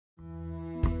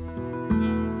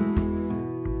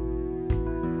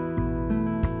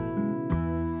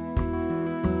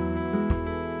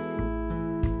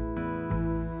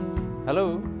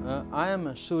Hello, I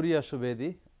am Surya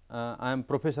Subedi. I am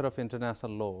Professor of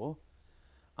International Law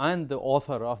and the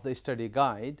author of the study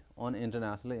guide on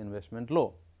international investment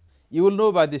law. You will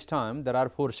know by this time there are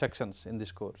 4 sections in this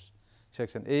course,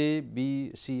 section A,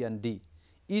 B, C and D.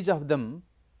 Each of them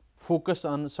focus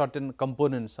on certain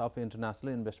components of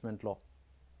international investment law,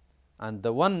 and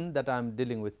the one that I am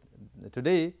dealing with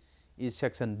today is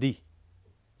section D.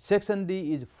 Section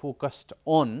D is focused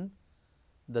on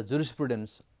the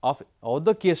jurisprudence of or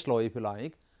the case law, if you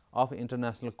like, of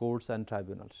international courts and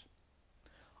tribunals.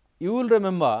 You will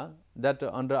remember that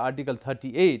under article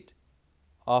 38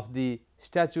 of the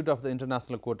statute of the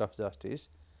International Court of Justice,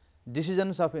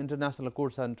 decisions of international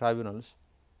courts and tribunals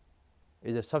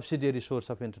is a subsidiary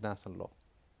source of international law.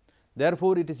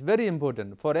 Therefore, it is very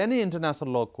important for any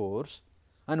international law course,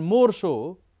 and more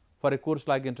so for a course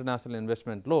like international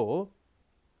investment law,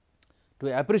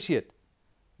 to appreciate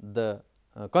the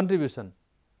contribution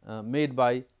made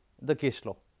by the case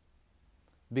law,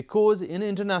 because in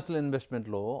international investment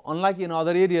law, unlike in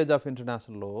other areas of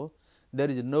international law, there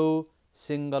is no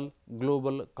single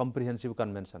global comprehensive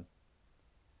convention.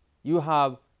 You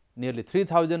have nearly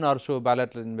 3,000 or so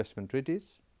bilateral investment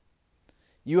treaties,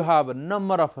 you have a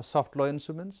number of soft law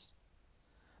instruments,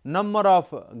 number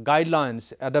of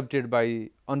guidelines adopted by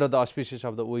under the auspices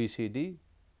of the OECD,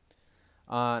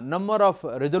 number of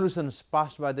resolutions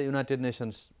passed by the United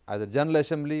Nations, either General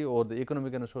Assembly or the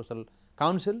Economic and Social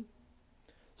Council.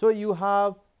 So, you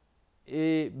have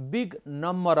a big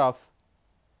number of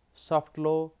soft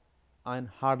law and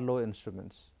hard law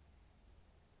instruments.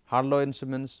 Hard law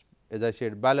instruments, as I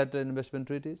said, bilateral investment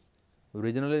treaties,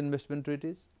 regional investment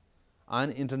treaties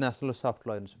and international soft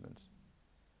law instruments.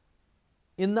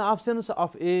 In the absence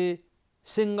of a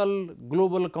single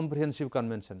global comprehensive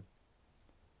convention,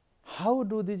 how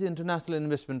do these international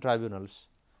investment tribunals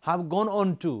have gone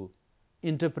on to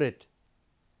interpret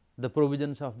the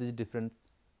provisions of these different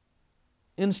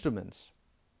instruments?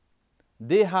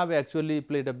 They have actually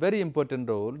played a very important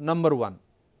role. Number 1,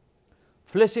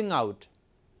 fleshing out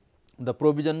the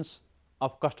provisions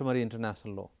of customary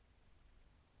international law.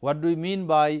 What do we mean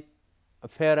by a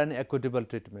fair and equitable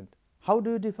treatment? How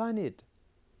do you define it?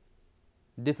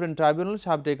 Different tribunals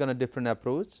have taken a different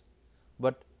approach,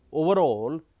 but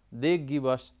overall they give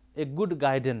us a good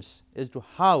guidance as to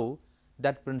how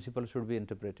that principle should be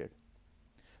interpreted.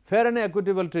 Fair and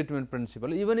equitable treatment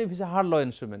principle, even if it is a hard law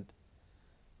instrument,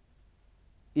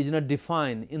 is not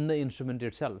defined in the instrument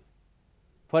itself.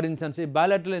 For instance, a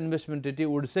bilateral investment treaty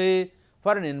would say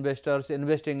foreign investors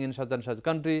investing in such and such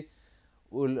country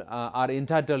are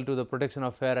entitled to the protection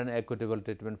of fair and equitable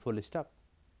treatment, full stop.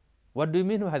 What do you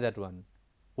mean by that one?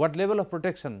 What level of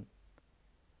protection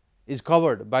is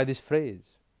covered by this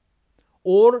phrase?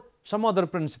 Or some other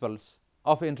principles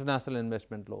of international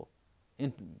investment law,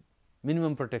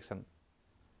 minimum protection,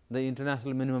 the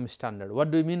international minimum standard. What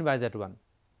do you mean by that one?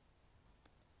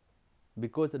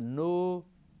 Because no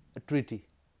treaty,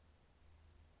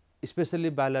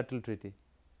 especially bilateral treaty,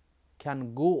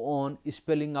 can go on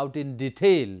spelling out in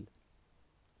detail,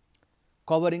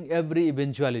 covering every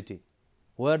eventuality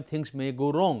where things may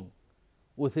go wrong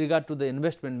with regard to the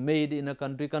investment made in a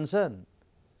country concerned.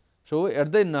 So,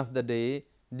 at the end of the day,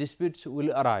 disputes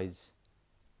will arise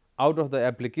out of the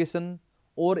application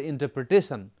or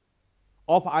interpretation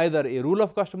of either a rule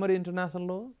of customary international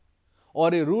law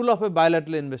or a rule of a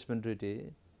bilateral investment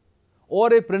treaty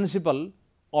or a principle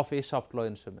of a soft law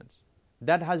instruments.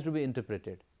 That has to be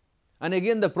interpreted. And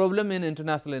again, the problem in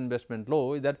international investment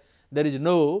law is that there is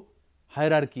no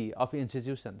hierarchy of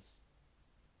institutions.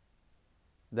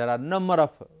 There are number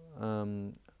of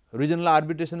regional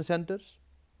arbitration centers,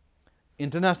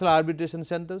 international arbitration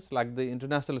centers like the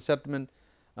International Settlement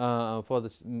for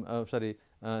the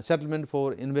Settlement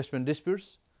for Investment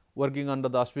Disputes, working under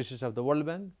the auspices of the World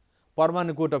Bank,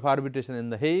 Permanent Court of Arbitration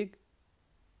in The Hague.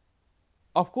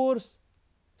 Of course,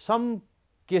 some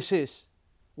cases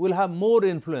will have more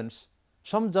influence,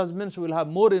 some judgments will have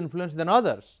more influence than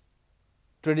others.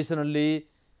 Traditionally,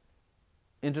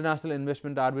 international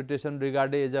investment arbitration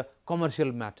regarded as a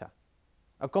commercial matter,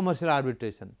 a commercial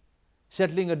arbitration,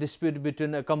 settling a dispute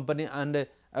between a company and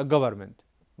a government.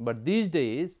 But these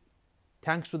days,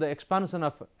 thanks to the expansion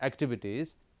of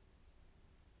activities,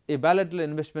 a bilateral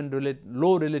investment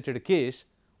law related case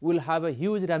will have a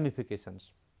huge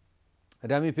ramifications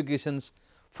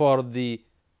for the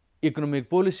economic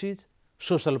policies,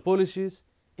 social policies,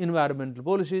 environmental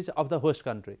policies of the host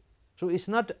country. So, it is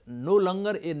not no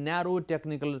longer a narrow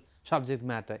technical subject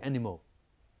matter anymore.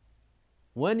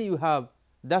 When you have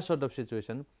that sort of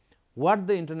situation, what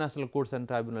the international courts and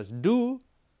tribunals do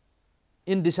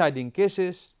in deciding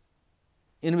cases,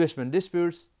 investment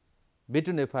disputes,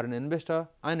 between a foreign investor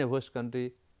and a host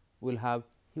country will have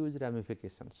huge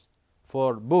ramifications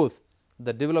for both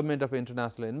the development of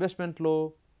international investment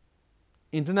law,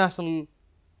 international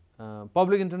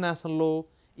public international law,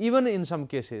 even in some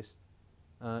cases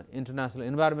international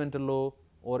environmental law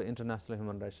or international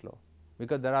human rights law,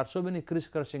 because there are so many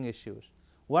criss-crossing issues.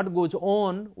 What goes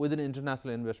on within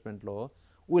international investment law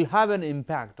will have an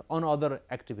impact on other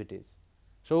activities.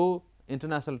 So,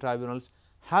 international tribunals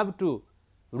have to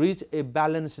reach a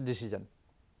balanced decision.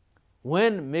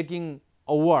 When making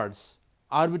awards,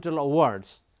 arbitral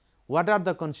awards, what are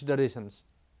the considerations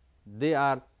they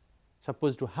are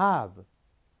supposed to have,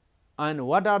 and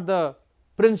what are the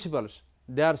principles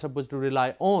they are supposed to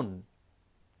rely on.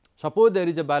 Suppose there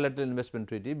is a bilateral investment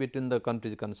treaty between the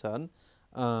countries concerned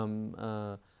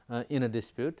in a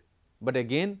dispute, but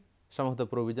again some of the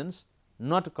provisions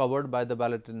not covered by the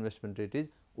bilateral investment treaties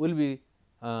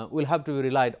will have to be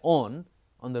relied on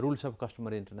the rules of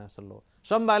customary international law.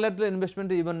 Some bilateral investment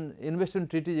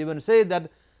treaties even say that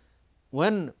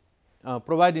when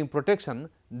providing protection,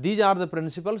 these are the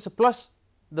principles plus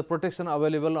the protection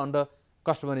available under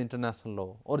customary international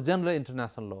law or general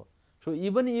international law. So,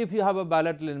 even if you have a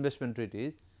bilateral investment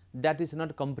treaty, that is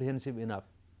not comprehensive enough.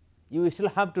 You still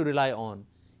have to rely on,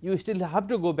 you still have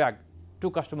to go back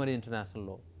to customary international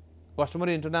law.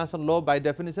 Customary international law by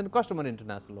definition customary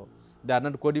international law, they are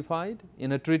not codified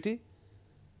in a treaty.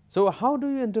 So, how do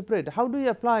you interpret, how do you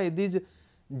apply these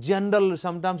general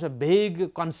sometimes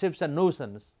vague concepts and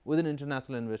notions within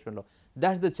international investment law?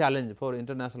 That is the challenge for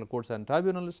international courts and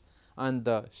tribunals, and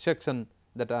the section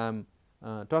that I am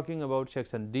talking about,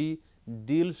 section D,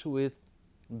 deals with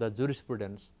the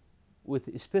jurisprudence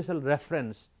with special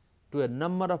reference to a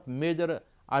number of major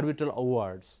arbitral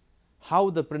awards, how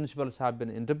the principles have been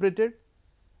interpreted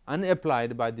and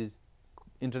applied by these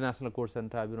international courts and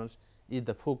tribunals is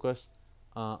the focus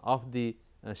of the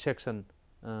section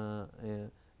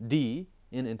D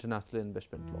in international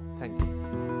investment law. Thank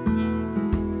you.